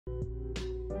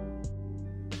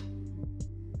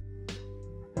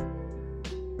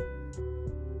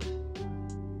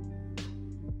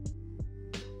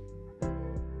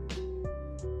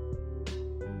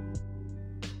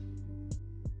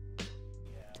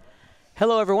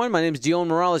Hello, everyone. My name is Dion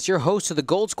Morales, your host of the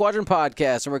Gold Squadron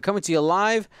podcast, and we're coming to you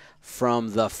live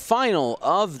from the final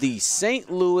of the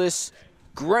St. Louis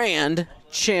Grand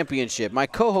Championship. My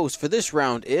co-host for this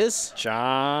round is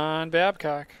John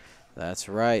Babcock. That's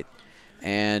right.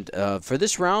 And for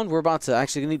this round, we're about to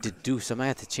actually need to do something. I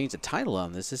have to change the title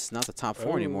on this. This is not the top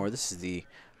four anymore. This is the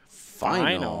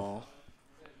final.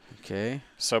 Okay.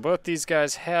 So both these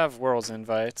guys have Worlds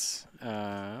invites.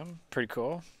 Pretty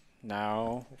cool.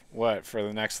 Now, what, for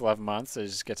the next 11 months, they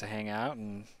just get to hang out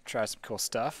and try some cool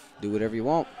stuff. Do whatever you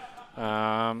want.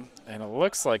 And it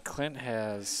looks like Clint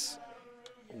has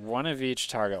one of each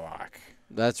target lock.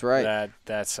 That's right.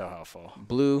 That's so helpful.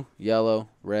 Blue, yellow,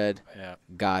 red. Yeah.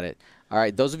 Got it. All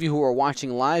right, those of you who are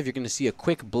watching live, you're going to see a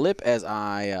quick blip as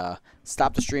I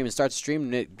stop the stream and start the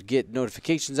stream and get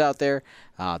notifications out there.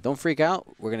 Don't freak out.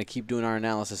 We're going to keep doing our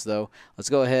analysis, though. Let's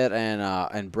go ahead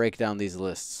and break down these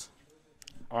lists.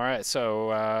 All right,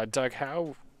 so Doug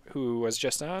Howe, who was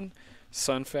just on,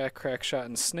 Sunfac, Crackshot,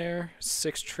 and Snare,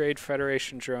 6 Trade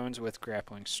Federation drones with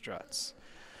grappling struts.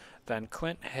 Then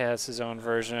Clint has his own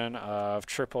version of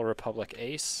Triple Republic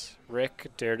Ace, Rick,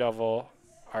 Daredevil,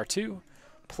 R2,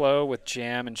 Plo with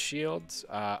Jam and Shields,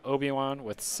 Obi-Wan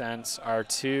with Sense,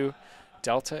 R2,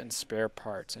 Delta, and spare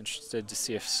parts. Interested to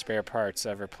see if spare parts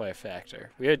ever play a factor.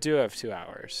 We do have 2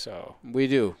 hours, so we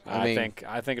do. I think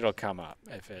it'll come up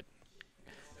if it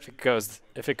goes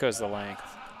the length.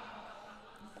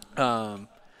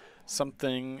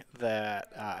 Something that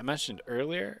I mentioned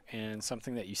earlier, and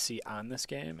something that you see on this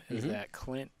game is that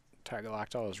Clint target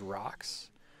locked all his rocks,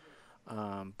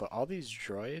 but all these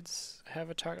droids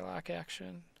have a target lock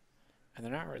action, and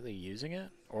they're not really using it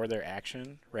or their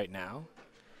action right now.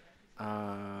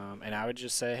 And I would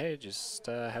just say, hey, just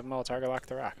have them all target lock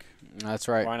the rock. That's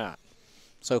right. Why not?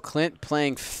 So Clint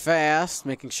playing fast,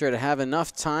 making sure to have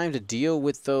enough time to deal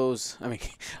with those. I mean,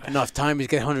 enough time. He's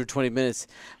got 120 minutes,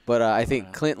 but I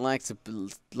think Clint likes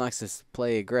to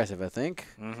play aggressive. I think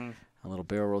a little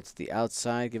barrel roll to the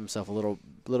outside, give himself a little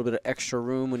bit of extra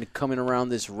room when coming around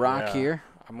this rock here.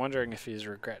 I'm wondering if he's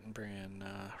regretting bringing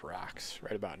rocks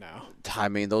right about now. I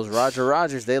mean, those Roger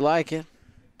Rogers, they like it.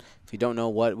 If you don't know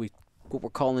what we're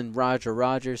calling Roger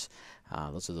Rogers,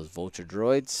 those are those vulture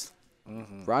droids.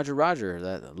 Roger,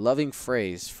 that loving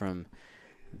phrase from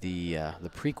the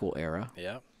prequel era.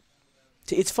 Yeah.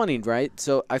 It's funny, right?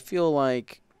 So I feel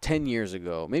like 10 years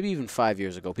ago, maybe even 5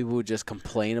 years ago, people would just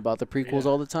complain about the prequels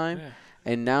all the time,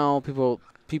 and now people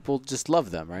just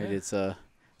love them, right? Yeah. It's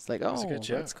like, oh,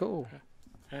 that's cool.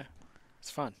 Yeah,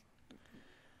 it's fun.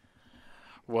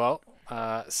 Well,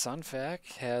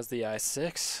 Sunfac has the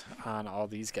I-6 on all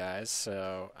these guys,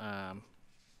 so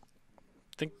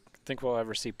think we'll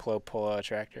ever see Plo pull a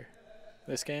tractor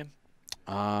this game?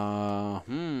 I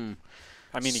mean,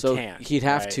 so he can't. He'd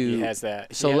have to. He has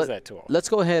that. He has that tool. Let's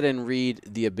go ahead and read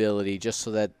the ability just so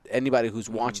that anybody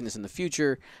who's watching this in the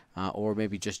future or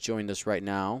maybe just joined us right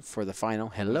now for the final,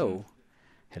 hello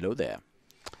there.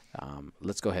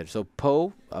 Let's go ahead. So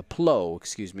Plo,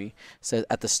 says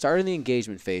at the start of the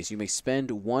engagement phase, you may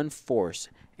spend 1 force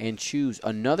and choose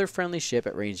another friendly ship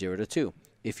at range 0 to 2.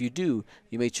 If you do,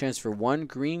 you may transfer 1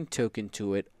 green token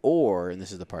to it, or, and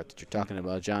this is the part that you're talking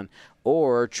about, John,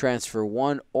 or transfer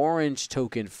 1 orange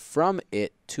token from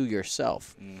it to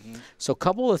yourself. So a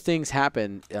couple of things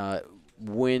happen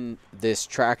when this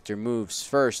tractor moves.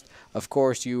 First, of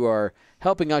course, you are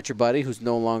helping out your buddy who's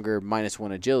no longer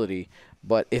 -1 agility.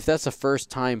 But if that's the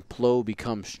first time Plo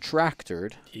becomes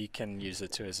tractored, he can use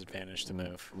it to his advantage to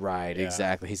move. Right,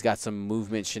 exactly. He's got some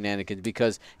movement shenanigans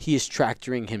because he is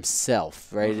tractoring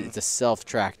himself, right? It's a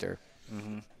self-tractor.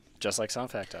 Just like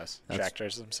Sunfac does.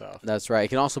 Tractors himself. That's right. It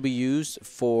can also be used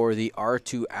for the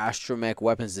R2 Astromech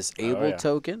Weapons Disabled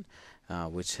token,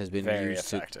 which has been very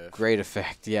used effective. to great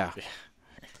effect. Yeah.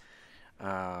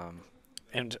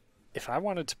 And if I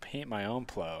wanted to paint my own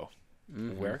Plo,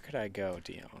 where could I go,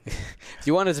 Dion? If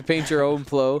you wanted to paint your own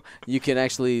Plo, you can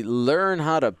actually learn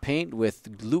how to paint with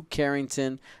Luke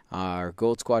Carrington, our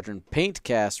Gold Squadron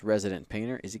Paintcast resident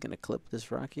painter. Is he going to clip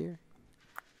this rock here?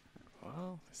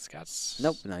 Well, it's got...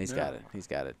 Nope. No, he's got it. He's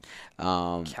got it.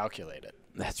 Calculate it.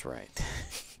 That's right.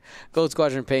 Gold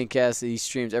Squadron Paintcast, he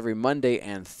streams every Monday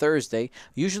and Thursday.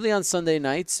 Usually on Sunday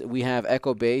nights, we have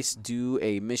Echo Base do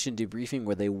a mission debriefing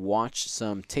where they watch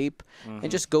some tape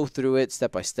and just go through it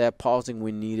step by step, pausing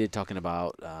when needed, talking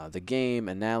about the game,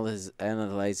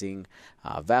 analyzing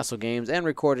Vassal games and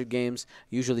recorded games,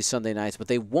 usually Sunday nights. But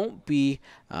they won't be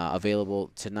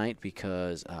available tonight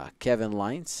because Kevin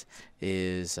Lines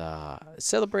is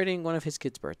celebrating one of his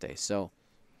kids' birthdays. So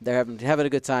they're having a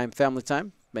good time, family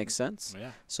time. Makes sense.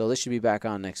 Yeah. So this should be back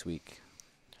on next week.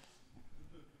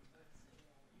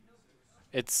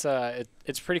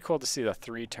 It's pretty cool to see the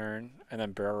 3 turn and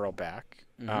then barrel roll back.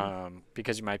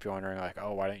 Because you might be wondering like,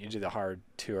 oh, why don't you do the hard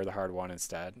 2 or the hard 1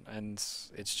 instead? And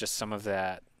it's just some of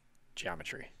that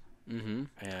geometry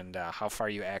and how far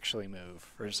you actually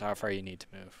move versus how far you need to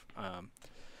move.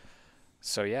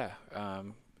 So yeah,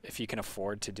 if you can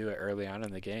afford to do it early on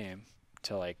in the game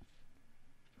to like,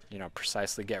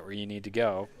 precisely get where you need to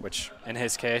go, which in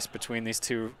his case between these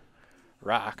 2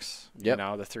 rocks,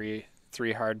 the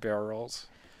three hard barrel rolls.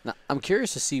 Now, I'm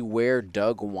curious to see where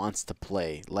Doug wants to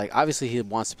play. Like, obviously, he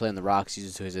wants to play on the rocks,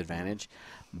 use it to his advantage.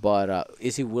 But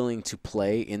is he willing to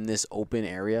play in this open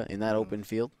area, in that open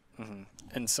field?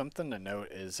 And something to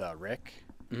note is Rick.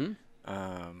 You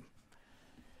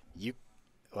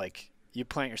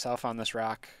plant yourself on this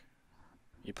rock,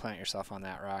 you plant yourself on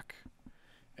that rock,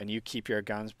 and you keep your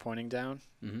guns pointing down,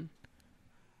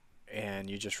 and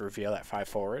you just reveal at 5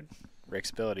 forward.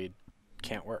 Rick's ability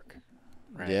can't work.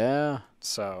 Right? Yeah.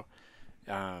 So,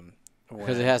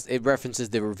 because it references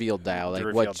the reveal dial, like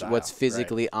what's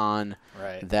physically on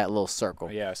that little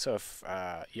circle. Yeah. So if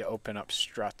you open up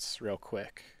struts real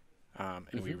quick, and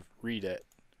we read it,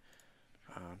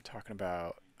 talking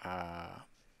about how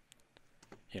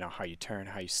you turn,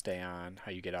 how you stay on,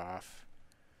 how you get off.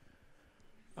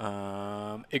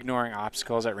 Ignoring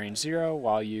obstacles at range 0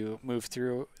 while you move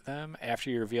through them. After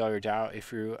you reveal your dial,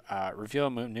 if you reveal a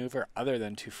maneuver other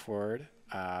than 2 forward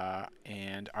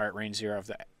and are at range 0 of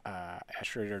the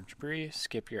asteroid or debris,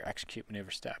 skip your execute maneuver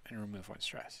step and remove 1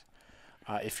 stress.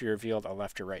 If you revealed a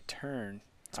left or right turn,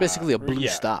 it's basically a blue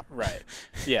stop. Right.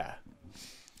 Yeah.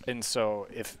 And so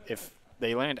if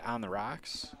they land on the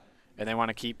rocks and they want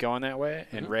to keep going that way,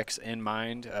 and Rick's in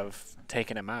mind of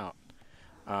taking him out,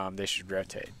 they should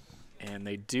rotate. And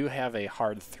they do have a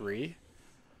hard 3,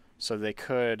 so they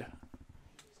could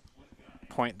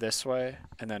point this way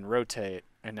and then rotate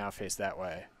and now face that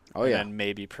way. Oh, and yeah. then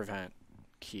maybe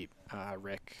keep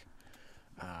Rick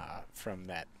from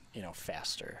that,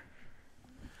 faster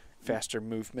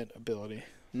movement ability.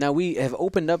 Now we have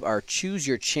opened up our Choose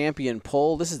Your Champion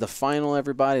poll. This is the final,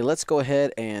 everybody. Let's go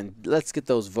ahead and let's get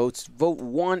those votes. Vote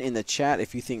 1 in the chat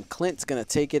if you think Clint's going to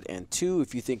take it, and 2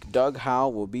 if you think Doug Howe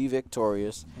will be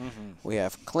victorious. We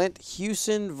have Clint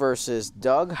Hewson versus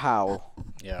Doug Howe.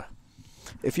 Yeah.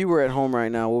 If you were at home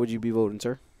right now, what would you be voting,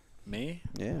 sir? Me?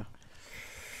 Yeah.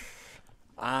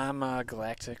 I'm a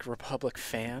Galactic Republic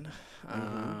fan,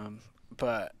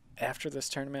 but after this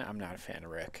tournament, I'm not a fan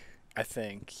of Rick. I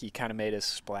think he kind of made his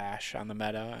splash on the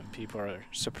meta, and people are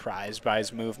surprised by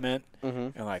his movement.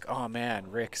 And like, oh,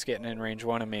 man, Rick's getting in range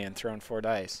 1 of me and throwing 4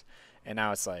 dice. And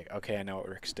now it's like, okay, I know what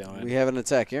Rick's doing. We have an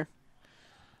attack here.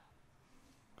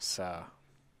 So.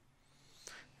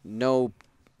 No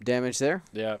damage there?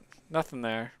 Yeah, nothing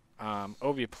there.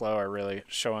 Obi Plo are really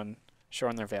showing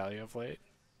their value of late.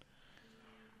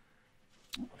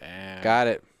 And got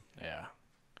it. Yeah.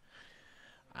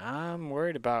 I'm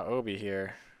worried about Obi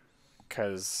here.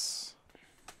 Because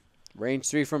range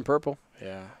 3 from purple.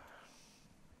 Yeah.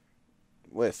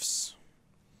 Whiffs.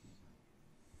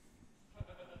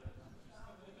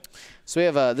 So we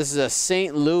have this is a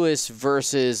St. Louis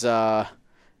versus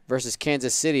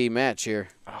Kansas City match here.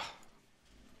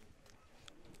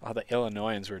 All the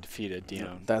Illinoisans were defeated,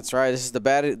 Dion. That's right. This is the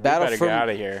battle for. Get out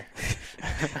of here.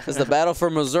 This is the battle for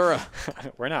Missouri.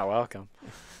 We're not welcome.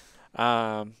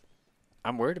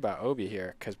 I'm worried about Obi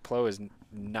here because Plo is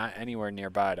not anywhere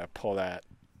nearby to pull that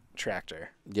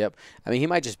tractor. Yep. I mean, he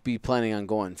might just be planning on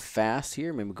going fast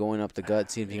here, maybe going up the gut,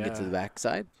 see if he can get to the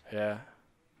backside. Yeah.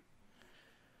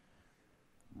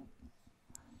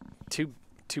 Two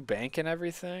bank and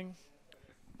everything.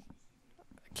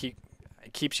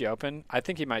 Keeps you open. I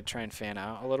think he might try and fan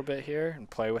out a little bit here and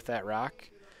play with that rock.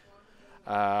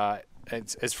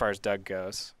 As far as Doug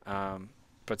goes,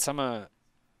 but some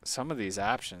of these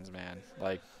options, man,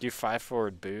 like do 5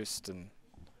 forward boost, and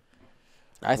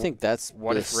I think that's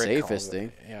what the if Rick safest calls thing.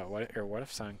 It? Yeah, what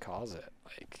if someone calls it?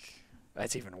 Like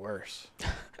that's even worse.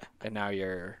 And now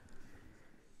your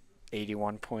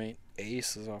 81-point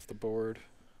ace is off the board,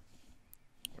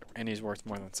 and he's worth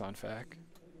more than Sunfac.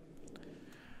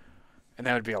 And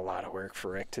that would be a lot of work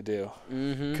for Rick to do,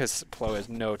 because Plo has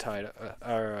no title.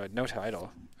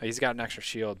 He's got an extra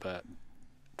shield, but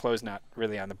Plo's not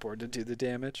really on the board to do the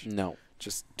damage. No,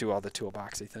 just do all the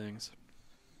toolboxy things.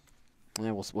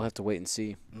 Yeah, we'll have to wait and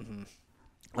see.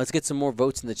 Let's get some more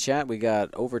votes in the chat. We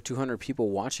got over 200 people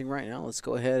watching right now. Let's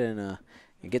go ahead and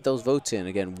get those votes in.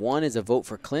 Again, 1 is a vote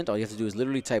for Clint. All you have to do is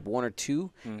literally type 1 or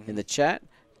 2 in the chat.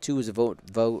 2 is a vote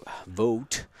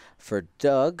for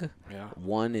Doug. Yeah.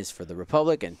 1 is for the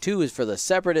Republic, and 2 is for the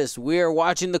Separatists. We are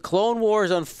watching the Clone Wars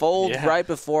unfold right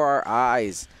before our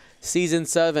eyes. Season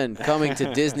 7 coming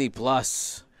to Disney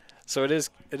Plus. So it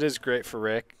is great for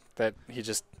Rick that he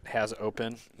just has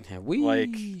open.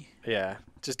 Yeah,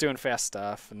 Just doing fast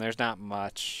stuff, and there's not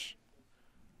much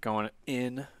going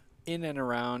in and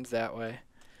around that way.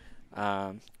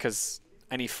 Because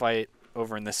any fight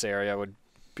over in this area would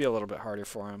be a little bit harder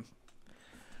for him.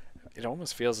 It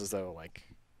almost feels as though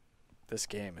like this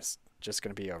game is just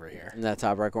going to be over here. in that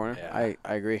top right corner. Yeah.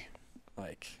 I agree.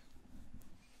 Like,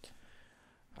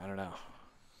 I don't know.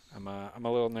 I'm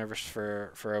a little nervous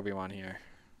for Obi-Wan here.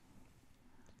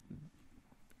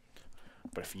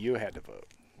 But if you had to vote,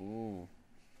 Ooh.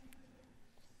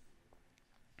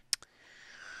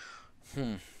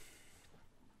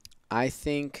 I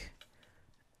think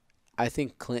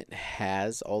Clint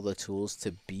has all the tools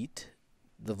to beat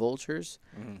the Vultures.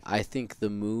 I think the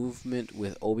movement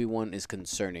with Obi-Wan is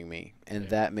concerning me, and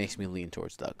that makes me lean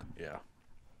towards Doug. yeah.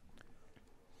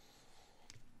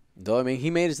 Though, I mean, he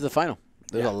made it to the final.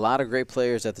 There's a lot of great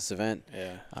players at this event.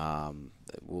 Yeah.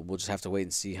 We'll just have to wait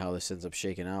and see how this ends up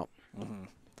shaking out. Mm-hmm.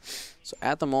 So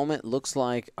at the moment, looks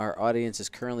like our audience is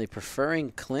currently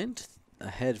preferring Clint,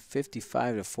 ahead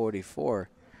 55 to 44.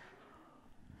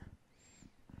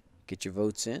 Get your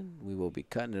votes in. We will be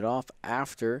cutting it off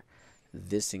after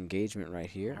this engagement right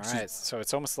here. All right. So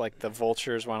it's almost like the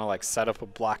Vultures want to like set up a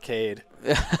blockade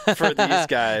for these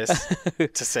guys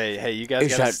to say, "Hey, you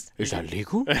guys is that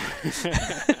legal?"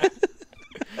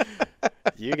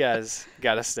 You guys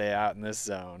got to stay out in this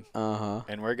zone. Uh-huh.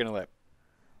 And we're gonna let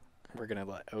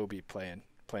Obi play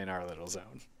in our little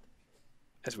zone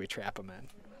as we trap him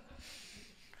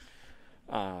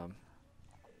in.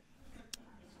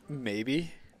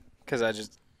 Maybe because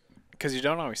you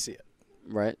don't always see it.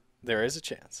 Right. There is a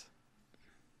chance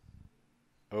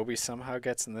Obi somehow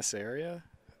gets in this area.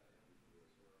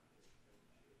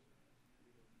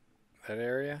 That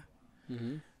area.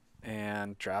 Mm-hmm.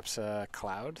 And drops a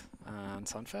cloud on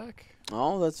Sunfac.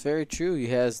 Oh, that's very true. He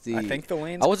has the. I think the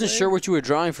lane's I wasn't clear. sure what you were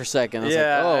drawing for a second. I was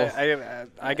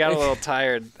I got a little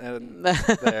tired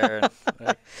there.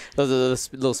 Those are the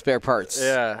little spare parts.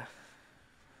 Yeah.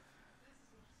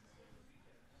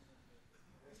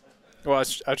 Well, I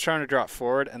was trying to draw it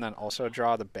forward and then also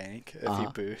draw the bank if he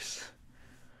boosts.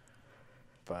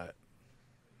 But,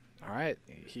 all right.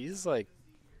 He's like.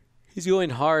 He's going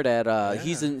hard at.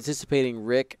 He's anticipating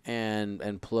Rick and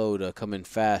Plo to come in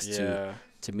fast to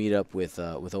meet up with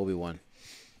Obi-Wan.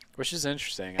 Which is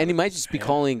interesting. And he might just be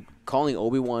calling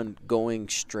Obi-Wan going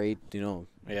straight,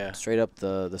 straight up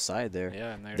the side there.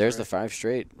 Yeah, and there's the 5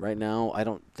 straight. Right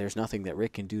now, there's nothing that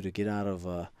Rick can do to get out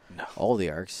of all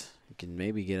the arcs. He can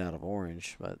maybe get out of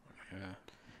orange, but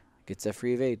gets that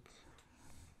free evade.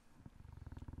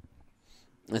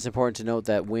 It's important to note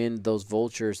that when those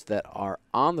vultures that are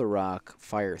on the rock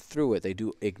fire through it, they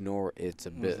do ignore its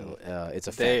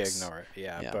effects. They ignore it,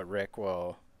 yeah. But Rick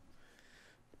will.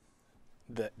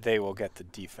 They will get the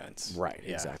defense. Right,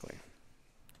 exactly.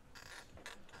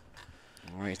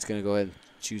 All right, it's going to go ahead and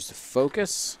choose to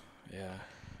focus. Yeah.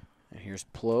 And here's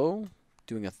Plo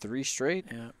doing a 3 straight.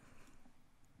 Yeah.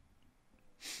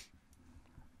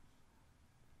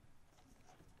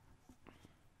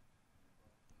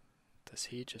 Does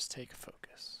he just take a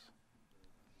focus?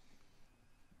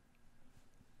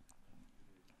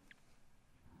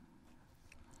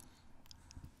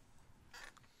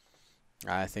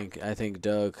 I think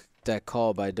Doug, that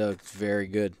call by Doug is very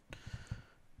good.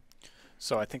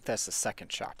 So I think that's the second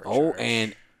chopper. Oh, charge.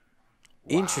 and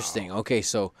interesting. Okay,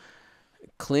 so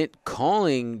Clint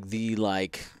calling the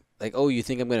like, oh, you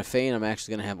think I'm going to feign? I'm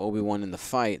actually going to have Obi-Wan in the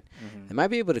fight. They might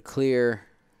be able to clear.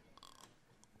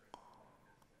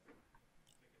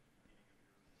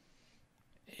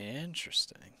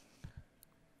 Interesting.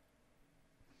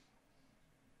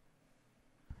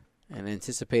 And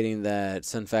anticipating that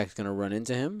Sunfac's going to run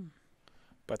into him.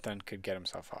 But then could get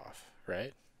himself off,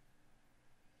 right?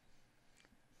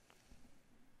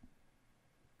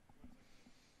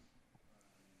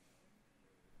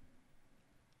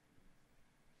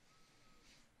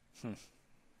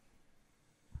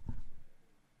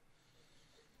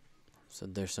 So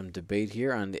there's some debate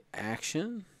here on the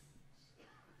action.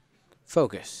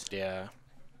 Focus. Yeah.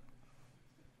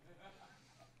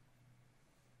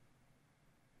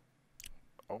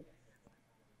 Oh.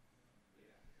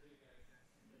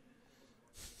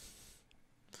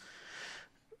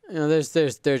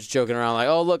 There's joking around like,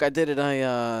 oh look, I did it.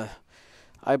 I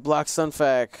blocked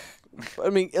Sunfac. I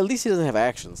mean, at least he doesn't have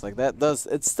actions like that.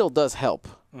 It still does help.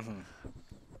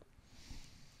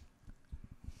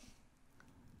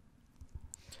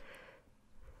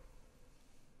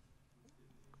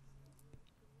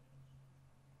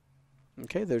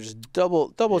 Okay, they're just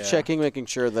double Yeah. checking, making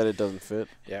sure that it doesn't fit.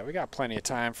 Yeah, we got plenty of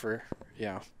time for,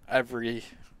 every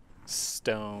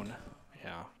stone.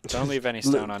 Yeah. Don't leave any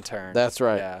stone unturned. That's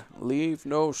right. Yeah. Leave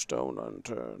no stone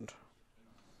unturned.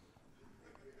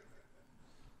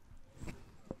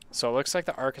 So it looks like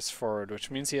the arc is forward, which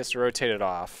means he has to rotate it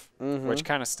off, Mm-hmm. which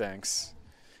kind of stinks.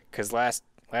 Because last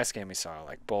game we saw,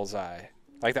 like, bullseye.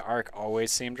 Like, the arc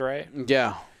always seemed right.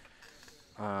 Yeah.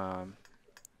 Well,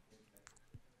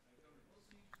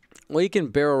 you can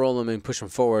barrel roll them and push them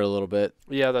forward a little bit.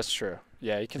 Yeah, that's true.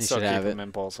 Yeah, you can You still should keep have them it.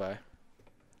 in bullseye.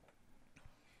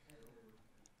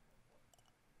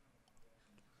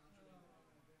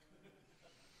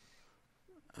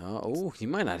 Oh, he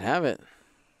might not have it.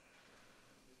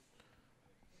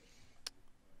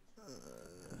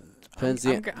 Depends,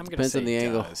 I'm gonna depends say on the he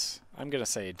angle. does. I'm going to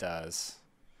say he does.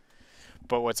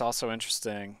 But what's also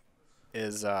interesting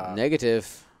is...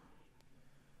 Negative.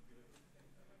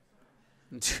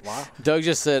 wow. Doug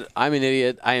just said, I'm an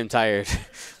idiot. I am tired.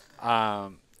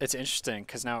 It's interesting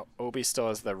because now Obi still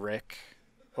has the Rick,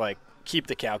 like, keep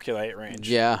the calculate range.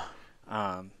 Yeah.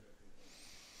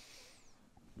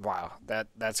 Wow,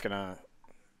 that's gonna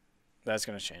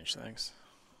change things.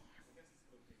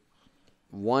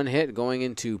 One hit going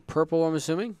into purple, I'm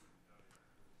assuming.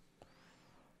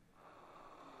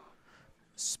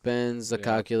 Spends the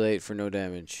calculate for no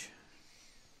damage.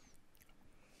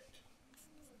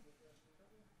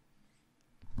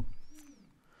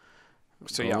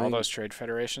 So yeah, all those trade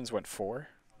federations went 4.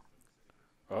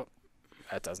 Oh,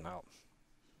 that doesn't help.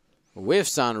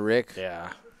 Whiffs on Rick.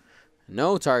 Yeah.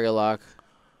 No target lock.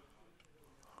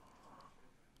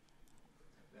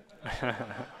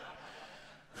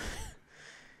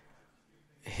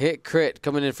 Hit crit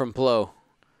coming in from Plo.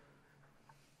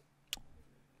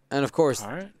 And of course, All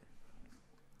right.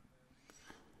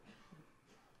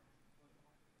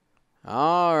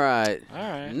 all right. All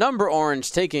right. Number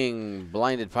orange taking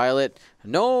blinded pilot.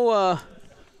 No,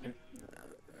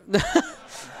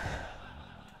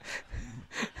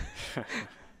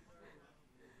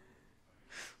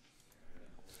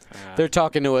 they're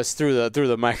talking to us through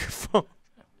the microphone.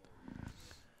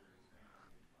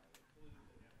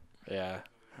 Yeah.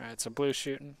 All right. So blue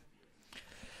shooting.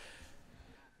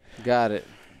 Got it.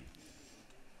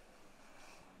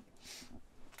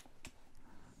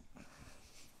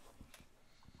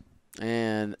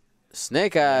 And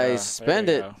Snake Eyes, spend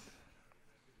there you it. go.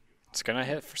 It's gonna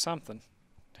hit for something.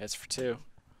 Hits for 2.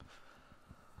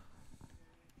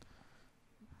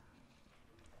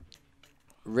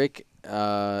 Rick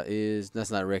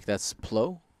that's not Rick, that's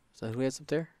Plo. Is that who he has up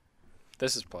there?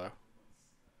 This is Plo.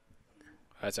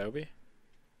 That's Obi.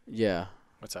 Yeah.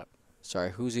 What's up?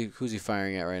 Sorry, who's he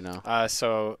firing at right now?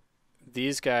 So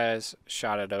these guys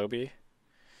shot at Obi,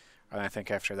 and I think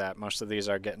after that, most of these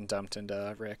are getting dumped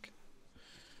into Rick.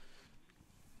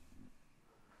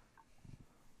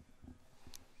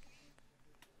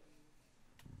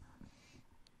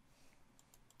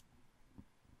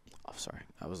 Oh, sorry.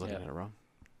 I was looking at it wrong.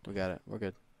 We got it. We're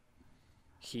good.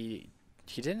 He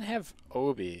didn't have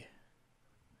Obi.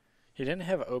 He didn't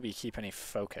have Obi keep any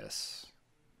focus.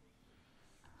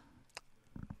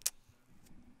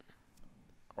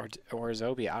 Or is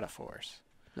Obi out of force?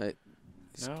 No,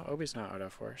 Obi's not out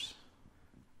of force.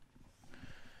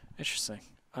 Interesting.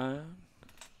 I'm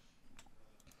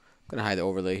gonna hide the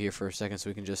overlay here for a second so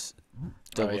we can just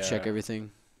double check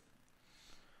everything.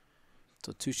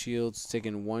 So 2 shields,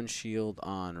 taking 1 shield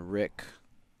on Rick.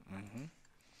 Mm-hmm.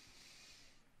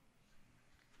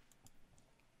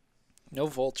 No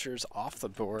vultures off the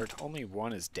board. Only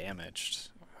 1 is damaged.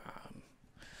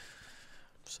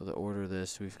 So to order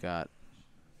this, we've got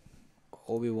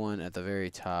Obi-Wan at the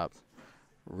very top,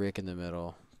 Rick in the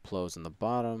middle, Plo's in the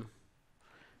bottom,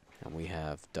 and we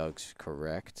have Doug's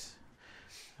correct.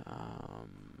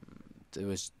 It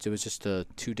was just a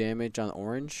 2 damage on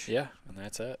orange. Yeah, and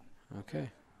that's it. Okay,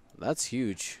 that's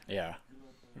huge. Yeah,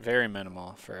 very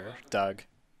minimal for Doug.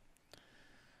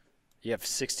 You have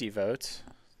 60 votes.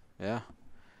 Yeah.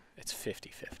 It's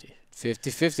 50-50.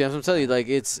 50-50. That's what I'm telling you. Like,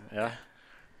 it's Yeah.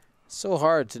 so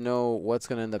hard to know what's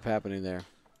going to end up happening there.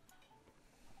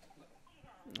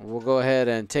 We'll go ahead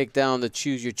and take down the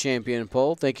Choose Your Champion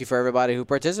poll. Thank you for everybody who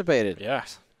participated.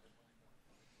 Yes.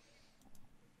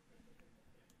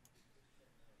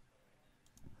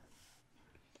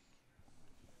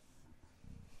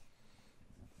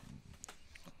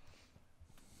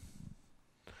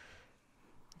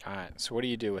 All right, so what do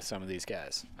you do with some of these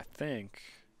guys? I think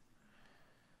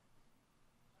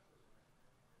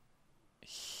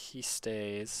he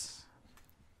stays.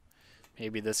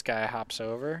 Maybe this guy hops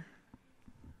over.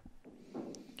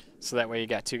 So that way you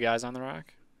got 2 guys on the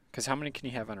rock. Because how many can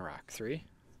you have on a rock? 3?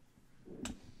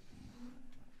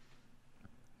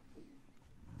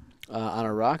 On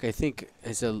a rock, I think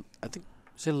is a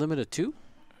limit of 2.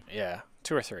 Yeah,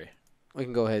 2 or 3. We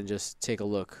can go ahead and just take a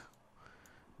look.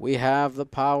 We have the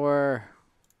power.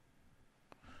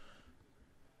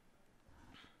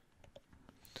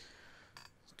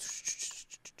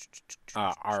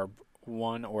 Are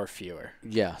 1 or fewer.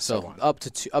 Yeah, so one. up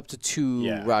to 2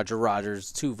 Yeah. Roger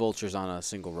Rogers, 2 vultures on a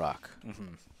single rock.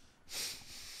 Mm-hmm.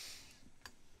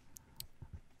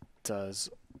 Does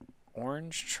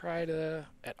orange try to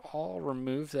at all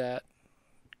remove that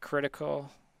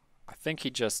critical? I think he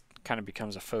just kind of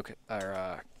becomes a focus or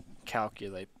a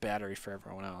calculate battery for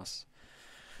everyone else.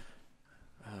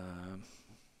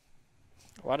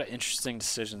 A lot of interesting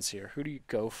decisions here. Who do you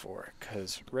go for?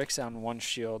 Because Rick's on 1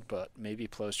 shield, but maybe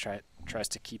Plo's tries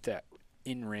to keep that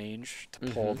in range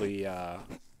to pull the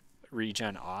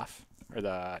regen off, or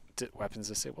the weapons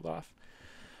disabled off.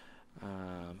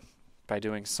 By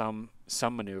doing some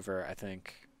maneuver, I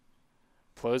think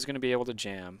Plo's going to be able to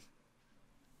jam.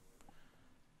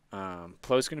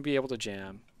 Plo's going to be able to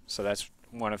jam, so that's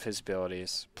one of his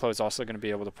abilities. Plo's also going to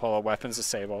be able to pull a weapons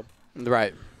disabled.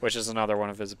 Right. Which is another one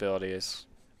of his abilities.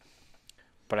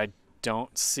 But I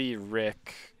don't see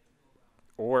Rick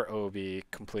or Obi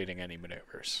completing any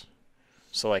maneuvers.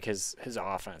 So, like, his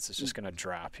offense is just going to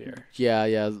drop here.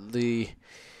 Yeah.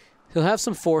 He'll have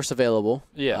some force available.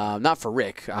 Yeah. Not for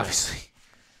Rick, obviously.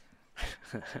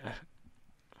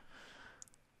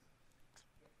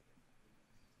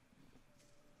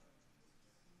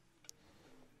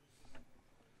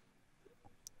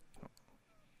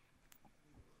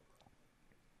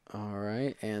 All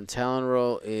right, and Talon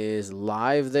Roll is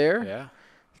live there. Yeah.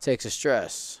 Takes a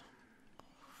stress.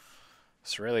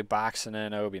 It's really boxing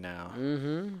in Obi now.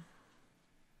 Mm-hmm.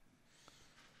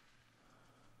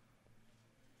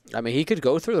 I mean, he could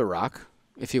go through the rock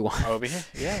if you want. Obi?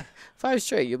 Yeah. 5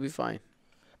 straight, you'll be fine.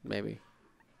 Maybe.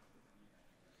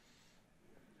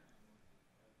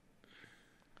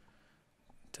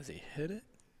 Does he hit it?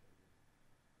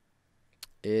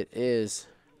 It is.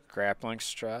 Grappling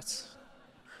struts.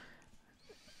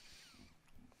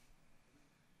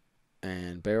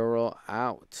 And barrel roll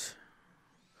out.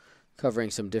 Covering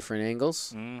some different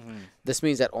angles. Mm-hmm. This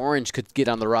means that orange could get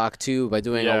on the rock, too, by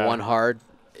doing a 1 hard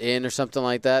in or something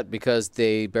like that, because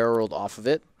they barrel rolled off of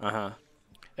it. Uh-huh.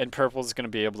 And purple's going to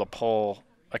be able to pull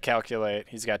a calculate.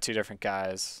 He's got 2 different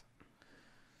guys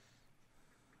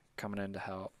coming in to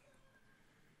help.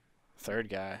 3rd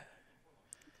guy.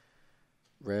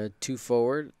 Red 2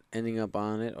 forward, ending up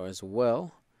on it as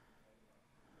well.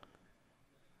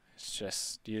 It's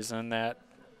just using that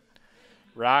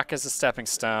rock as a stepping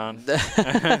stone.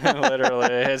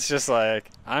 Literally. It's just like,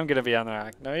 I'm going to be on the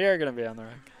rock. No, you're going to be on the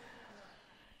rock.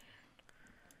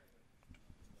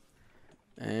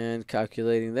 And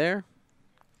calculating there.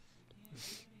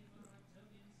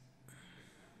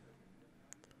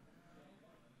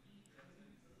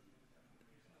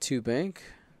 Two bank.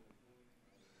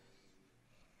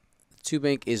 2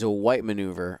 bank is a white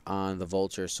maneuver on the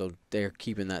vulture, so they're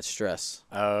keeping that stress.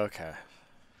 Okay.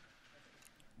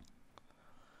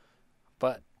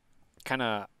 But kind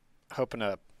of hoping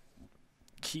to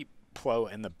keep Plo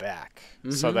in the back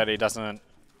so that he doesn't,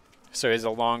 so he has a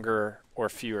longer or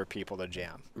fewer people to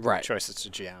jam. Right. Choices to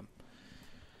jam.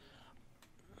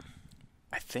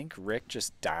 I think Rick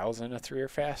just dials in a 3 or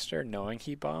faster knowing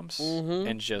he bumps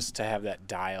and just to have that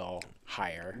dial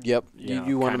higher. Yep. You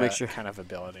You want to make sure. Kind of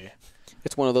ability.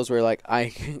 It's one of those where you're like,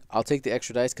 I'll take the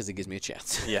extra dice because it gives me a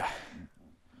chance. Yeah.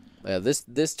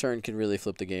 This turn can really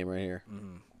flip the game right here.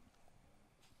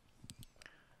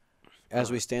 As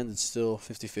we stand, it's still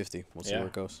 50-50. We'll see where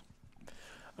it goes.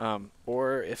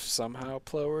 Or if somehow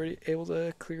Plo were able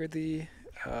to clear the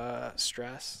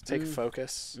stress, take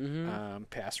focus,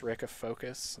 pass Rick a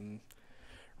focus, and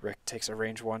Rick takes a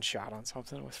range 1 shot on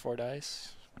something with 4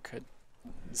 dice, could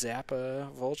zap a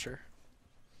vulture.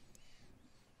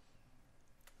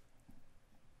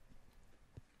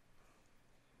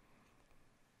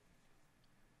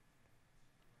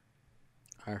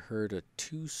 I heard a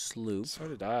 2 sloop. So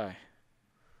did I.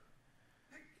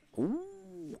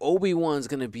 Ooh, Obi-Wan's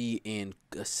going to be in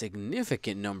a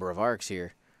significant number of arcs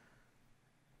here.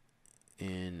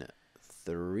 In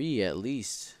 3 at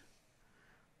least.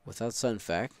 Without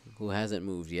Sunfac, who hasn't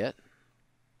moved yet.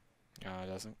 No,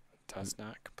 it does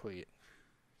not complete.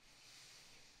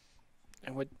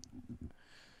 And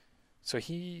so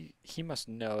he must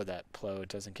know that Plo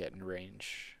doesn't get in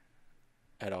range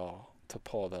at all to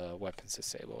pull the weapons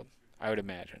disabled, I would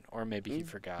imagine. Or maybe he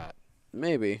forgot.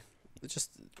 Maybe. It's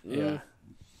just Yeah.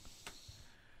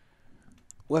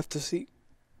 we'll have to see.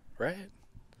 Right.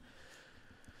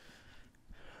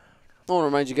 I want to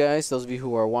remind you guys, those of you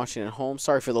who are watching at home,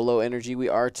 sorry for the low energy. We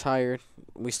are tired.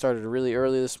 We started really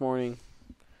early this morning.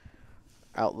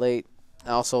 Out late.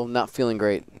 Also, not feeling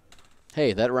great.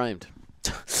 Hey, that rhymed.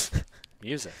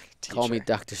 Music. Teacher. Call me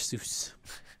Dr. Seuss.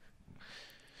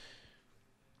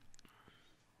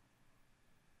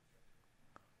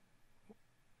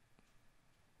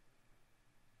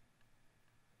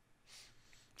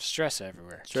 Stress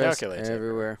everywhere. Stress Calculates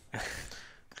everywhere.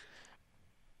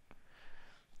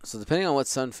 So depending on what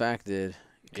Sunfac did,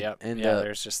 Yep. Yeah,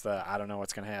 there's just the I don't know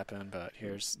what's gonna happen, but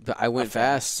here's. But I went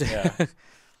fast. Yeah.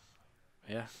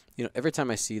 Yeah. You know, every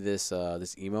time I see this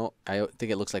this emote, I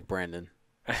think it looks like Brandon.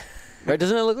 Right?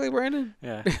 Doesn't it look like Brandon?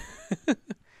 Yeah.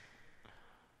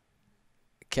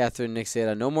 Catherine Nick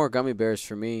said, "No more gummy bears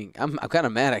for me." I'm kind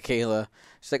of mad at Kayla.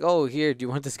 She's like, "Oh, here, do you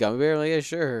want this gummy bear?" I'm like, "Yeah,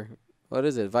 sure." What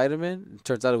is it? Vitamin? It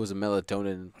turns out it was a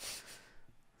melatonin.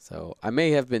 So I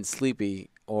may have been sleepy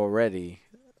already,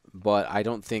 but I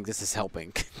don't think this is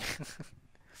helping.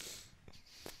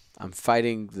 I'm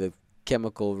fighting the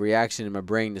chemical reaction in my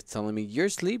brain that's telling me, "You're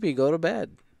sleepy, go to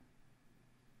bed."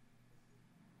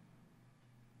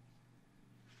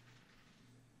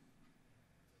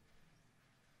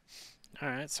 All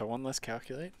right, so one less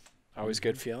calculate. Always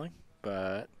good feeling,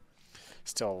 but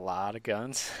still a lot of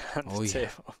guns on the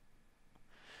table.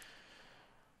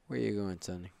 Where are you going,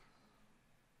 Sonny?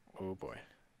 Oh, boy.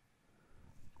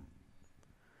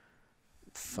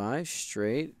 5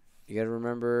 straight. You got to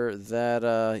remember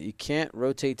that you can't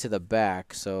rotate to the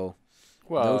back, so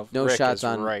well, no Rick shots is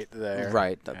on right there.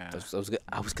 Right. Yeah.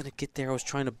 I was gonna get there. I was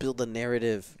trying to build a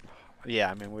narrative. Yeah,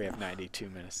 I mean we have 92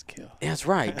 minutes to kill. Yeah, that's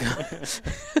right.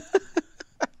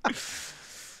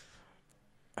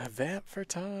 A vamp for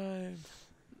time.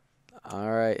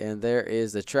 All right, and there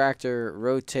is the tractor.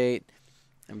 Rotate.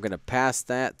 I'm gonna pass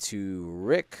that to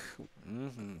Rick.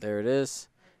 Mm-hmm. There it is.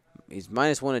 He's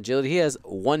 -1 agility. He has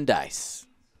 1 dice.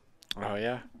 Oh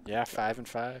yeah, yeah, 5 and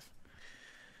 5.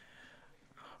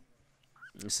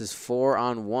 This is 4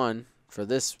 on 1 for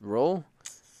this roll.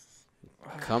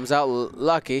 Comes out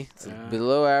lucky. It's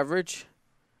below average.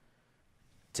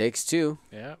 Takes 2.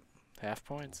 Yeah, half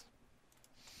points.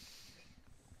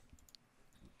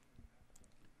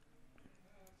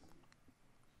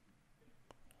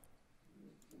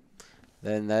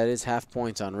 Then that is half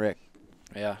points on Rick.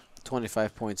 Yeah.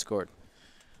 25 points scored.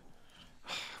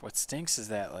 What stinks is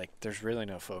that like there's really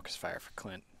no focus fire for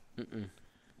Clint.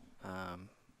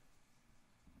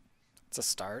 It's a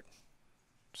start.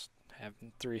 Just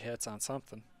having 3 hits on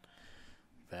something.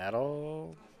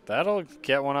 That'll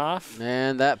get one off.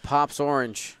 And that pops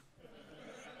orange.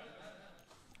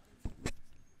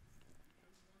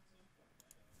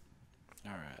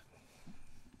 All right.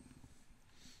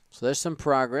 So there's some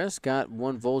progress. Got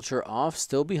 1 vulture off.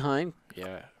 Still behind.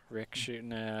 Yeah, Rick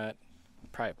shooting at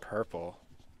probably purple.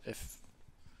 If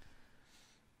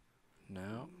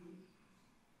no,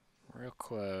 real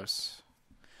close.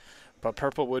 But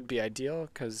purple would be ideal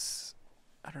because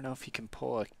I don't know if he can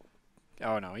pull a.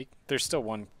 Oh no, there's still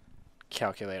 1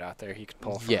 calculate out there he could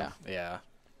pull from. Yeah. Yeah.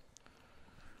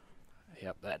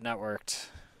 Yep, that networked.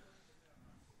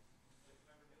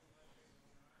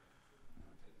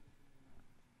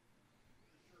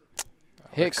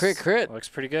 Hit, crit. Looks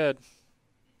pretty good.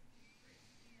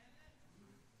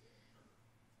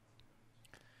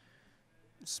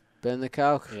 Spend the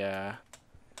calc. Yeah.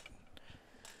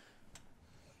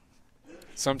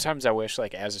 Sometimes I wish,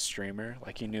 like, as a streamer,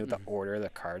 like, you knew the order of the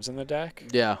cards in the deck.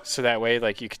 Yeah. So that way,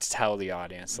 like, you could tell the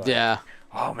audience, like, Yeah.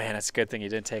 oh, man, it's a good thing you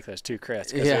didn't take those 2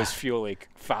 crits because it was Fuel Leak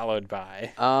followed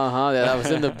by. Uh-huh. Yeah, that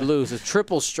was in the blues. A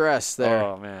triple stress there.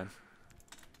 Oh, man.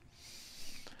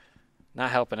 Not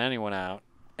helping anyone out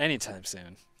anytime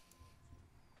soon.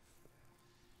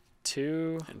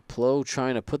 2. And Plo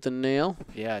trying to put the nail.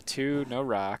 Yeah, 2, no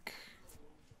rock.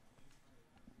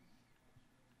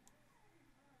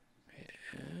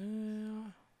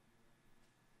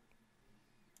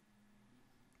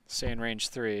 Stay in range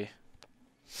 3.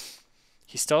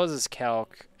 He still has his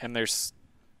calc, and there's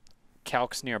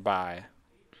calcs nearby.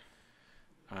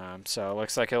 So it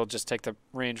looks like he'll just take the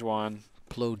range 1.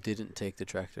 Plo didn't take the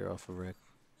tractor off of Rick.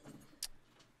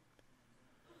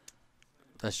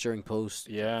 That's during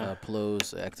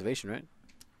Plo's activation, right?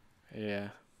 Yeah.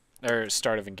 Or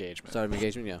start of engagement. Start of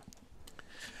engagement, yeah.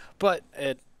 But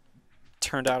it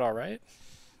turned out all right.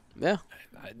 Yeah.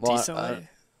 Decently.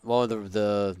 Well,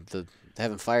 the they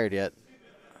haven't fired yet.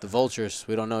 The vultures,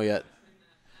 we don't know yet.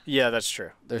 Yeah, that's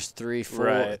true. There's 3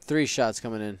 shots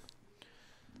coming in.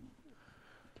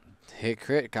 Hit,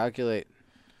 crit, calculate.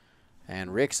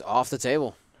 And Rick's off the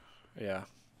table. Yeah.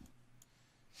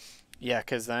 Yeah,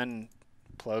 because then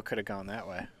Plo could have gone that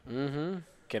way. Mm-hmm.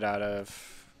 get out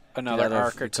of another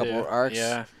arc or a couple two. arcs.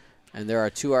 Yeah. And there are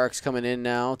 2 arcs coming in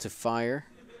now to fire.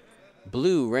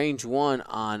 Blue, range 1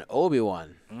 on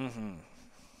Obi-Wan. Mm-hmm.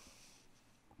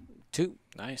 2.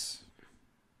 Nice.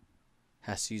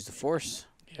 Has to use the Force.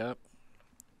 Yep.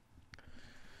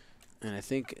 And I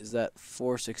think, is that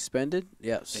Force expended?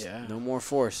 Yes. Yeah. No more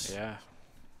Force. Yeah.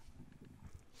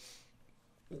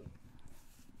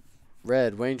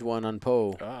 Red, range 1 on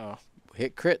Poe. Oh.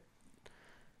 Hit crit.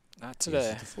 Not today.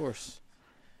 Uses the Force.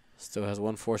 Still has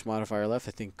 1 Force modifier left.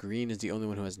 I think green is the only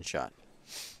one who hasn't shot.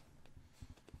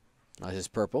 This is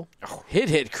purple. Oh.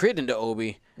 Hit crit into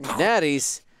Obi.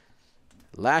 Natties.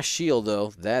 Last shield,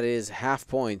 though. That is half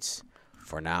points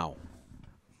for now.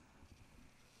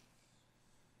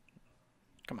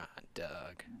 Come on,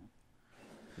 Doug.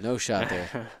 No shot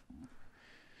there.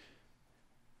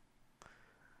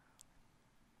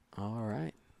 All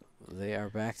right. They are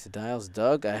back to dials.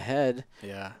 Doug ahead.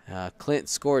 Yeah. Clint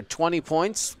scored 20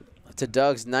 points to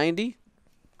Doug's 90.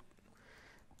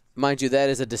 Mind you, that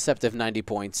is a deceptive 90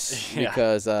 points Yeah.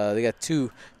 because they got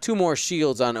two more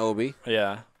shields on Obi.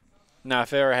 Yeah. Now, if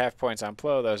there were half points on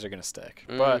Plo, those are going to stick.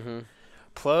 But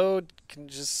Plo can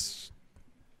just...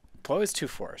 Plo is 2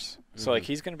 Force. So, like,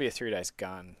 he's going to be a 3-dice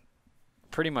gun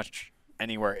pretty much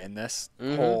anywhere in this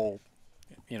whole,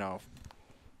 you know,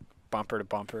 bumper to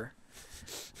bumper.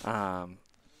 And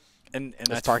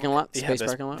that's parking lot? Yeah, Space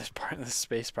parking lot? This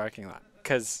space parking lot.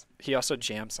 Because he also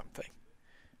jammed something,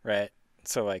 right?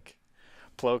 So, like,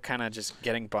 Plo kind of just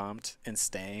getting bumped and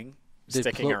staying,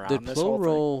 sticking around this whole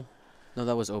roll? No,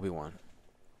 that was Obi-Wan.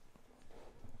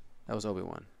 That was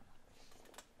Obi-Wan.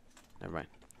 Never mind.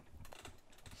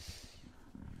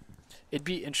 It'd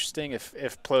be interesting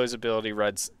if Plo's ability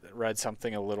read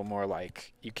something a little more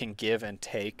like you can give and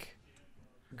take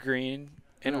green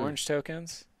and orange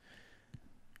tokens.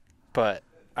 But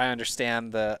I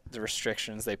understand the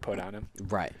restrictions they put on him.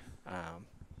 Right.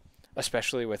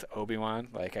 Especially with Obi-Wan.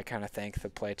 Like, I kind of thank the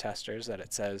play testers that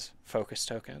it says focus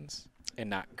tokens and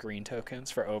not green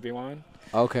tokens for Obi-Wan.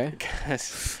 Okay. Because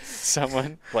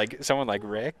someone like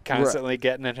Rick constantly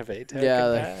getting an evade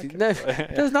token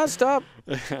back. Does not stop.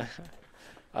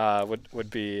 Would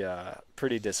be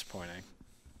pretty disappointing.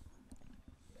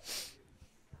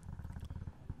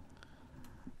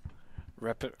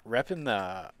 Repping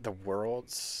the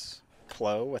world's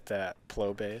Plo with that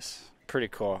Plo base. Pretty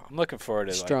cool. I'm looking forward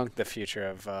to like, the future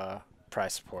of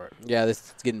prize support. Yeah, this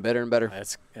is getting better and better.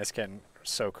 It's getting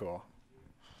so cool.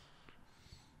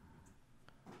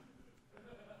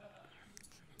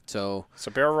 So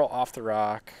barrel roll off the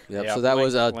rock. Yep. Yeah, So that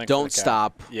was a don't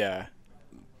stop. Yeah.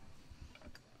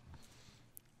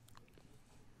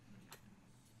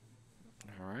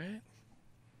 All right.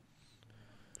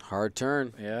 Hard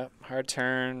turn. Yeah. Hard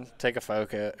turn. Take a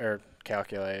focus or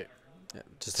calculate. Yeah,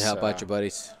 just to help out your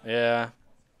buddies. Yeah.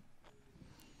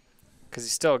 Because he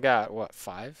still got, what,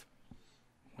 5?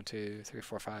 1, 2, 3,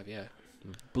 4, 5, yeah.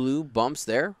 Blue bumps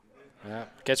there. Yeah.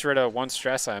 Gets rid of 1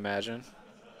 stress, I imagine.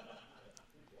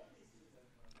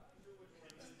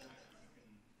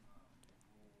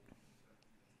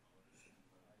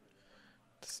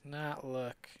 Does not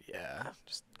look, yeah.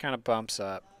 Just kind of bumps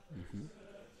up.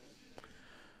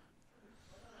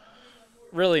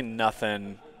 Really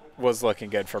nothing was looking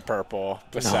good for purple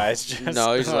besides just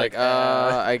no, he's like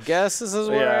I guess this is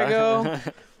where I go.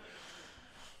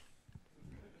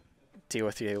 Deal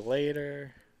with you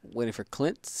later. Waiting for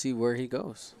Clint to see where he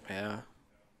goes. Yeah.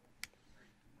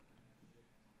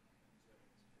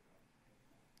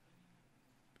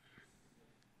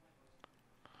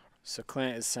 So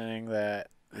Clint is saying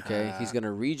that Okay, he's going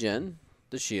to regen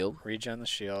the shield. Regen the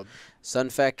shield.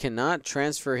 Sunfac cannot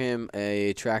transfer him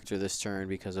a tractor this turn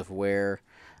because of where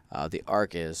the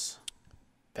arc is.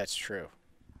 That's true.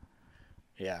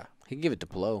 Yeah. He can give it to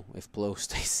Plo if Plo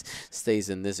stays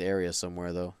in this area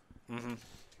somewhere, though. Mm-hmm.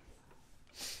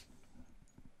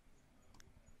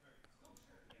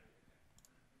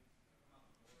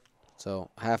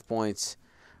 So, half points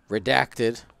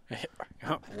redacted.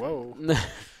 Whoa.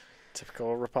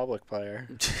 Typical Republic player.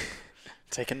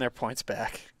 Taking their points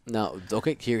back. No,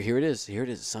 okay, here it is. Here it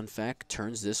is. Sunfac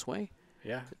turns this way.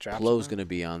 Yeah. Plo's going to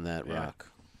be on that rock.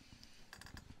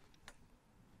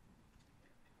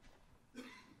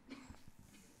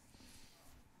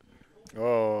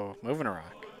 Oh, moving a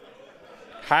rock.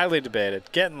 Highly debated.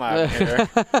 Getting loud here.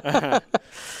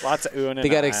 Lots of oohing and He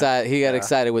got ahhing. excited. He got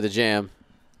excited with a jam.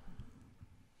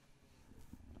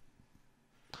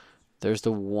 There's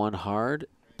the 1 hard.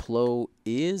 Plo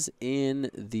is in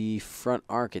the front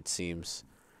arc, it seems.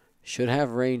 Should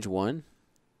have range 1.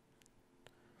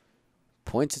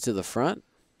 Points it to the front.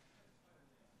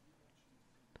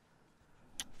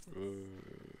 Ooh.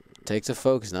 takes a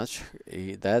focus. Not sure.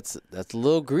 That's a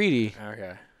little greedy.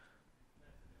 Okay.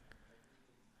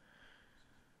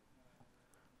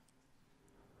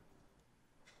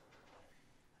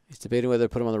 He's debating whether to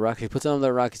put him on the rock. If he puts him on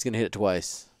the rock, he's going to hit it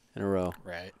twice in a row.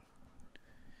 Right.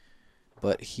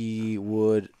 But he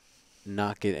would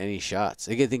not get any shots.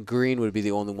 I think green would be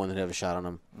the only one that have a shot on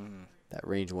him. That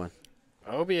range one.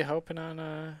 Obi hoping on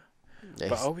Yeah,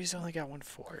 but Obi's only got 1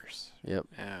 force. Yep.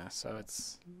 Yeah, so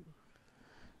it's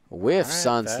Whiff, all right,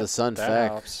 Suns, the Sun that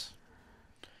fact. helps.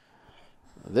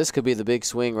 This could be the big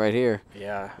swing right here.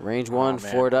 Yeah. Range Oh, one,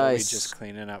 man, 4 Obi dice. just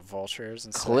cleaning up vultures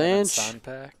and Clinch. Sun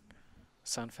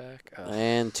fact. Oh.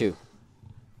 And 2.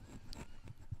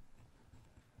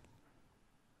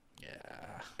 Yeah.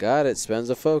 Got it. Spends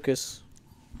a focus.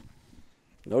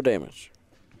 No damage.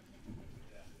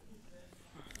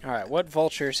 All right, what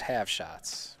vultures have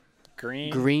shots?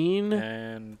 Green. Green.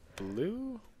 And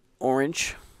blue?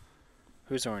 Orange.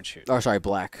 Who's orange shoot? Oh, sorry,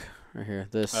 black. Right here.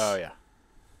 This. Oh, yeah.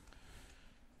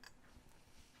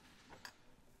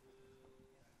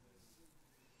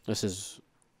 This is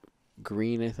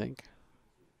green, I think.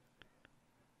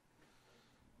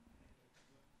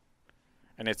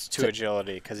 And it's 2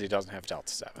 agility because he doesn't have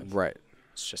Delta 7. Right.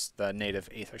 It's just the native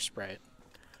Aether Sprite.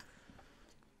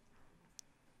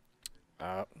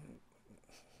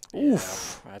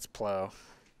 Oof. Yeah, that's Plo.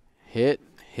 Hit,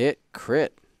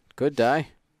 crit. Good die.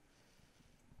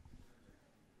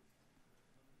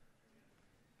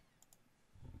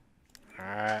 All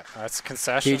right, that's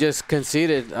concession. He just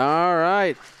conceded. All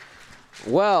right.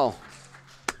 Well,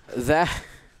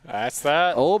 That's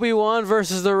that. Obi-Wan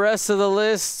versus the rest of the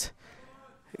list.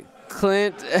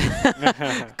 Clint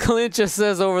just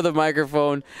says over the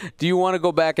microphone, do you want to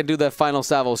go back and do that final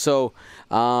salvo? So,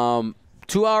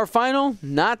 2-hour final?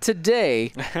 Not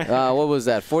today. What was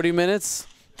that, 40 minutes?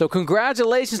 So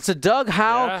congratulations to Doug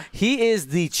Howe. Yeah. He is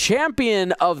the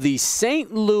champion of the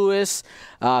St. Louis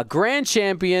Grand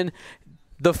Champion.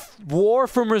 The war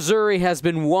for Missouri has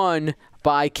been won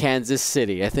by Kansas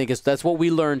City. I think that's what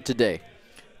we learned today.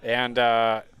 And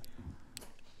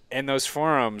those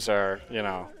forums are,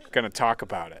 going to talk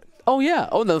about it. Oh, yeah.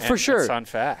 Oh, no, for sure. Sun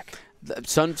Fac.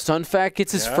 Sun Fac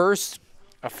gets his first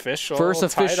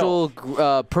official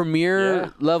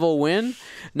premier level win.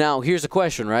 Now, here's the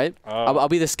question, right? I'll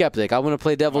be the skeptic. I'm going to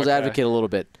play devil's advocate a little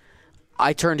bit.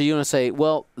 I turn to you and say,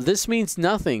 well, this means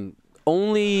nothing.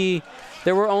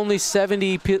 There were only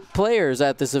 70 players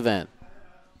at this event.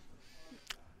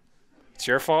 It's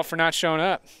your fault for not showing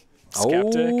up.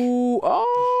 Skeptic.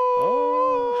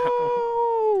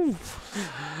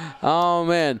 Oh,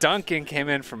 man. Duncan came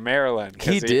in from Maryland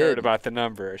because he heard about the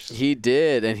numbers. He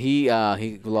did, and he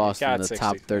lost in the 60,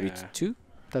 top 32.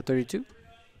 Top 32?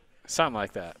 Something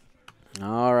like that.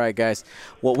 All right, guys.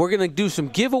 Well, we're going to do some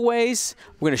giveaways.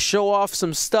 We're going to show off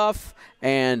some stuff,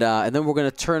 and then we're going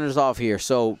to turn this off here.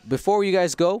 So before you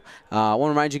guys go, I want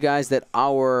to remind you guys that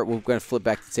we're going to flip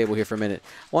back to the table here for a minute.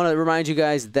 I want to remind you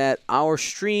guys that our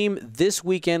stream this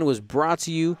weekend was brought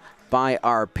to you by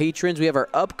our patrons. We have our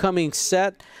upcoming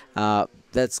set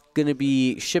that's going to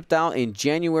be shipped out in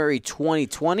January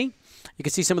 2020. You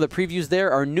can see some of the previews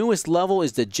there. Our newest level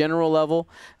is the general level.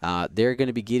 They're going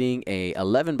to be getting a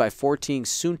 11x14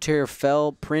 Soontir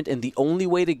Fell print, and the only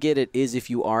way to get it is if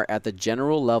you are at the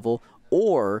general level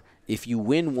or if you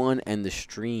win one and the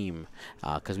stream,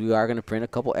 because we are going to print a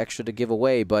couple extra to give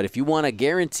away. But if you want a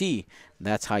guarantee,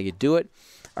 that's how you do it.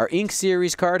 Our Ink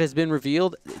Series card has been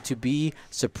revealed to be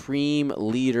Supreme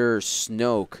Leader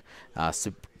Snoke.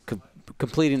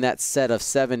 Completing that set of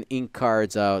 7 ink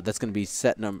cards, that's going to be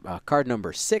card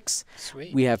number 6.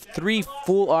 Sweet. We have 3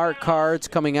 full art cards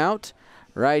coming out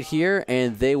right here,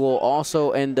 and they will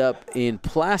also end up in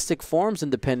plastic forms,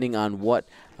 and depending on what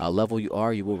level you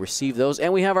are, you will receive those.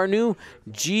 And we have our new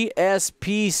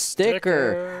GSP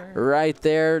sticker right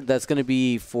there. That's going to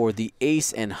be for the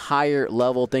ace and higher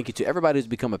level. Thank you to everybody who's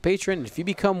become a patron. If you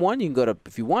become one, you can go to,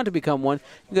 if you want to become one,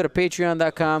 you can go to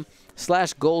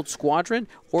patreon.com/Gold Squadron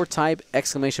or type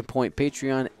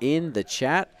 !Patreon in the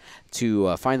chat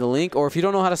to find the link. Or if you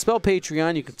don't know how to spell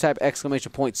Patreon, you can type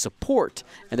 !Support,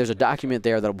 and there's a document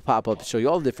there that will pop up to show you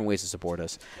all the different ways to support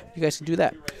us. You guys can do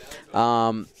that.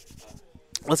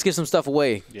 Let's give some stuff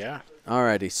away. Yeah.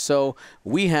 Alrighty, so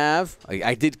we have,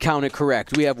 I did count it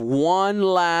correct, we have one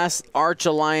last Arch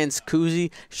Alliance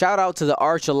koozie. Shout out to the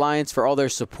Arch Alliance for all their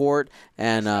support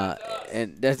and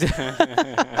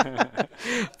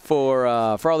for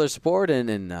all their support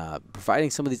and providing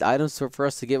some of these items for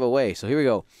us to give away. So here we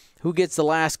go. Who gets the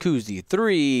last koozie?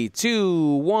 3,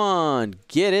 2, 1,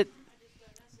 get it.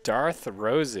 Darth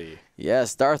Rosie.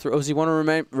 Yes, Darth Rosie. Want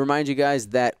to remind you guys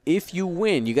that if you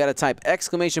win, you got to type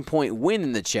 !win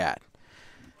in the chat.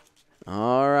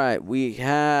 All right, we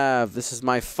have, this is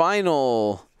my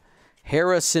final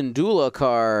Hera Syndulla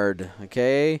card,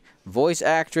 okay? Voice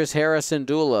actress Hera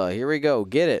Syndulla. Here we go.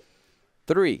 Get it.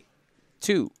 3,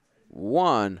 2,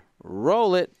 1.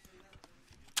 Roll it.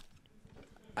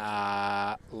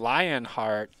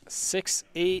 Lionheart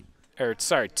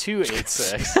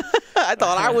 286. I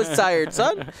thought I was tired,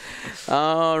 son.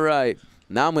 All right.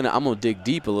 Now I'm gonna dig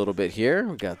deep a little bit here.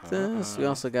 We got this. We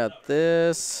also got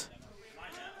this.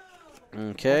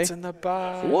 Okay. What's in the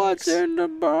box? What's in the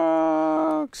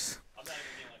box?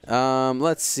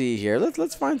 Let's see here.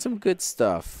 Let's find some good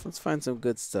stuff.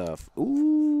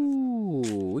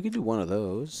 Ooh, we could do one of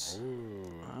those.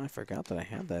 Ooh. I forgot that I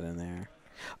had that in there.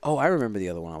 Oh, I remember the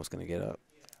other one I was gonna get up.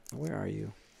 Where are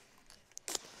you?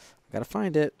 Gotta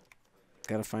find it.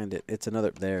 It's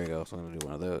another. There we go. So I'm gonna do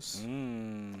one of those.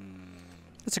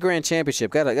 It's a grand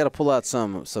championship. Gotta pull out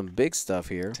some big stuff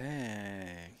here.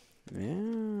 Dang.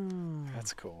 Yeah.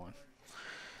 That's a cool one.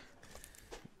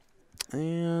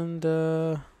 And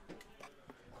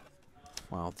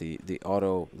wow, the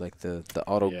auto, like the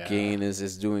auto gain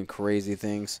is doing crazy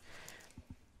things.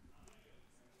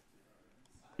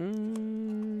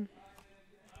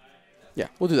 Yeah,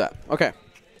 we'll do that. Okay.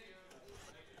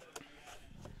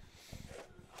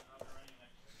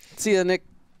 See ya, Nick.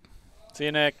 See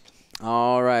you, Nick.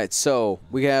 All right, so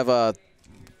we have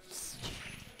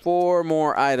 4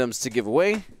 more items to give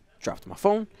away. Dropped my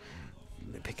phone.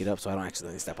 Let me pick it up so I don't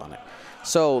accidentally step on it.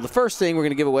 So the first thing we're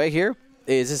going to give away here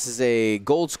is this is a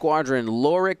Gold Squadron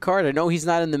Lorik card. I know he's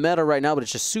not in the meta right now, but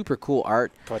it's just super cool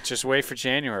art. But just wait for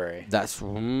January. That's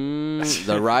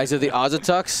the rise of the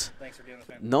Ozatucks. Thanks for doing this,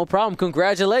 man. No problem.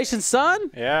 Congratulations,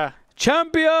 son. Yeah.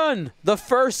 Champion. The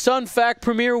first SunFac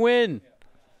Premier win.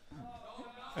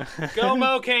 Go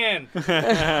Mocan!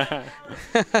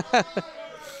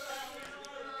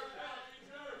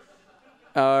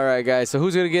 All right, guys. So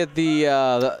who's gonna get the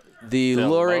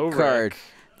Lorik card?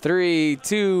 3,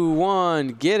 2, 1.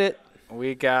 Get it.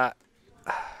 We got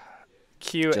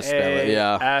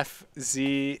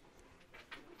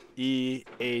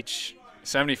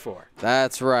QAFZEH74.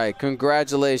 That's right.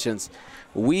 Congratulations.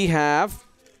 We have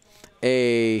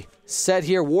a set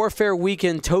here, Warfaire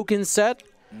Weekend token set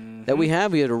that we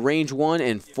have. We had a range 1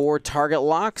 and 4 target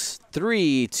locks.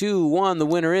 3, 2, 1. The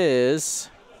winner is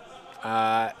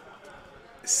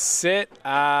Sit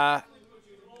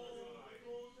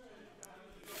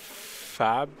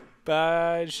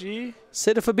Fabaji.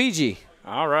 Sita Fabiji.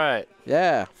 All right.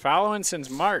 Yeah. Following since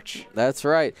March. That's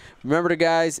right. Remember,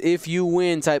 guys, if you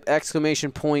win, type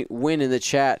 !win in the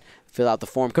chat. Fill out the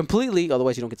form completely,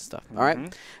 otherwise you don't get the stuff. All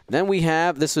right. Then we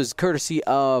have, this was courtesy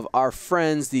of our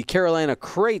friends, the Carolina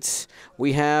Crates.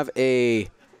 We have a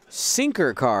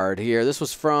sinker card here. This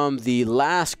was from the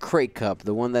last Crate Cup,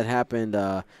 the one that happened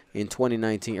in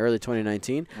 2019, early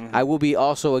 2019. I will be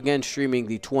also, again, streaming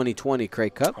the 2020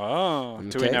 Crate Cup. Oh, okay.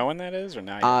 Do we know when that is or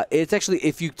not? It's actually,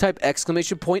 if you type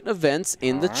 !events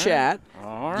in the chat,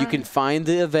 you can find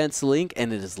the events link,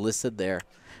 and it is listed there.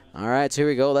 All right, so here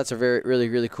we go. That's a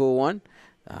really cool one.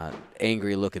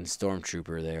 Angry-looking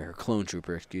stormtrooper there, or clone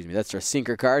trooper, excuse me. That's our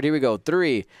sinker card. Here we go.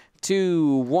 3,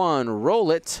 2, 1,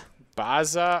 roll it.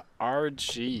 Baza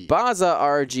RG. Baza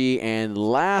RG, and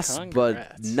last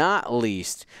Congrats. but not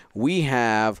least, we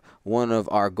have one of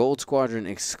our Gold Squadron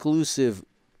exclusive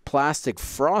plastic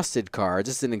frosted cards.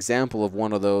 This is an example of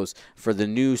one of those for the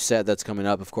new set that's coming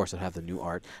up. Of course, it'll have the new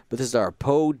art. But this is our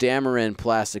Poe Dameron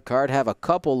plastic card. Have a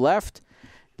couple left.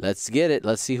 Let's get it.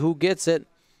 Let's see who gets it.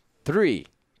 3,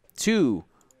 2,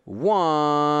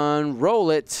 1. Roll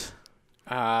it.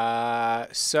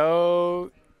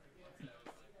 Sojourner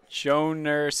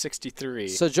 63.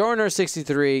 Sojourner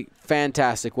 63.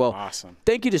 Fantastic. Well, awesome.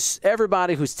 Thank you to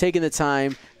everybody who's taken the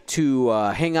time to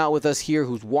hang out with us here,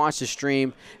 who's watched the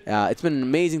stream. It's been an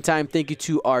amazing time. Thank you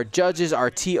to our judges, our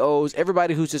TOs,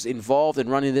 everybody who's just involved in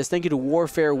running this. Thank you to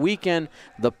Warfare Weekend,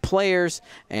 the players,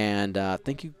 and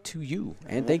thank you to you.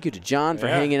 And thank you to John for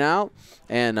hanging out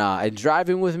and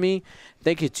driving with me.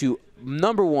 Thank you to,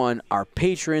 number one, our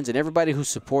patrons and everybody who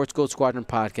supports Gold Squadron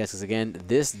Podcast. Because, again,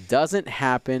 this doesn't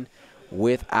happen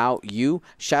without you.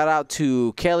 Shout out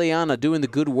to Kellyanna doing the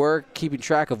good work, keeping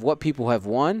track of what people have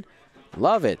won.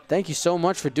 Love it. Thank you so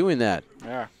much for doing that.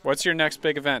 Yeah. What's your next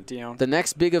big event, Dion? The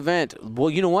next big event. Well,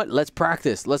 you know what? Let's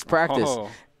practice. Let's practice. Oh.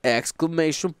 !EVENTS.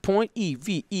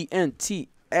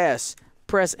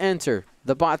 Press enter.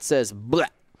 The bot says blah.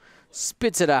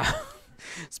 Spits it out.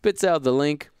 Spits out the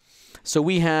link. So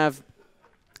we have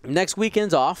next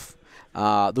weekend's off.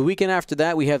 The weekend after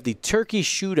that, we have the Turkey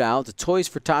Shootout, the Toys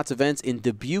for Tots events in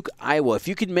Dubuque, Iowa. If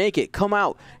you can make it, come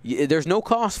out. There's no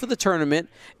cost for the tournament.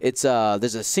 It's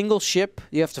there's a single ship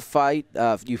you have to fight.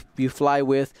 You fly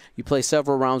with. You play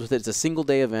several rounds with it. It's a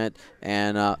single-day event,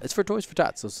 and it's for Toys for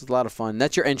Tots, so it's a lot of fun.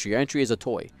 That's your entry. Your entry is a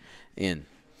toy in.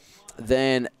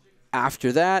 Then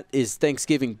after that is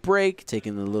Thanksgiving break,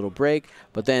 taking a little break.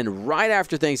 But then right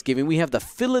after Thanksgiving, we have the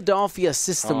Philadelphia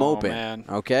System Open. Man.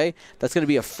 Okay? That's going to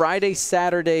be a Friday,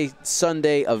 Saturday,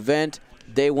 Sunday event.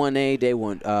 Day 1A, day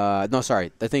 1. No,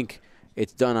 sorry. I think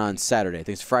it's done on Saturday. I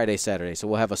think it's Friday, Saturday. So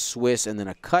we'll have a Swiss and then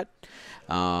a cut.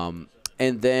 And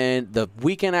then the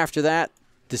weekend after that,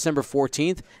 December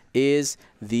 14th, is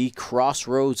the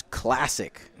Crossroads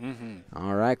Classic.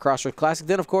 All right, Crossroads Classic.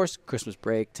 Then, of course, Christmas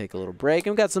break, take a little break.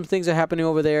 And we've got some things that are happening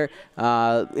over there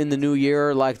in the new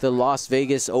year, like the Las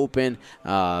Vegas Open,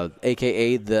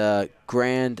 a.k.a. the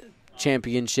Grand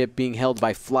Championship being held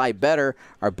by Fly Better,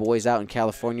 our boys out in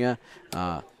California.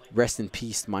 Rest in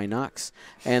peace, Minox.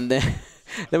 And then,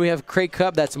 then we have Craig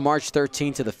Cup. That's March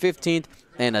 13th to the 15th.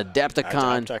 And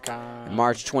Adepticon,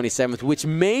 March 27th, which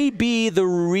may be the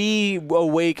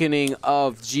reawakening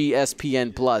of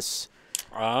GSPN Plus,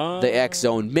 the X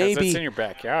Zone. Maybe it's in your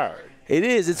backyard. It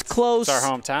is. It's close. It's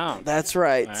our hometown. That's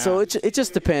right. Yeah. So it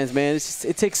just depends, man.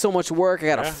 It takes so much work. I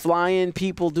got to fly in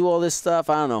people, do all this stuff.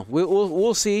 I don't know.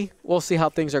 We'll see. We'll see how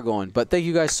things are going. But thank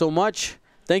you guys so much.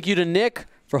 Thank you to Nick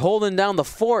for holding down the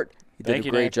fort. He did a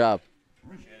great job.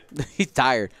 He's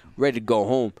tired, ready to go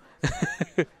home.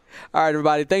 All right,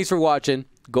 everybody. Thanks for watching.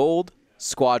 Gold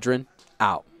Squadron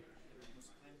out.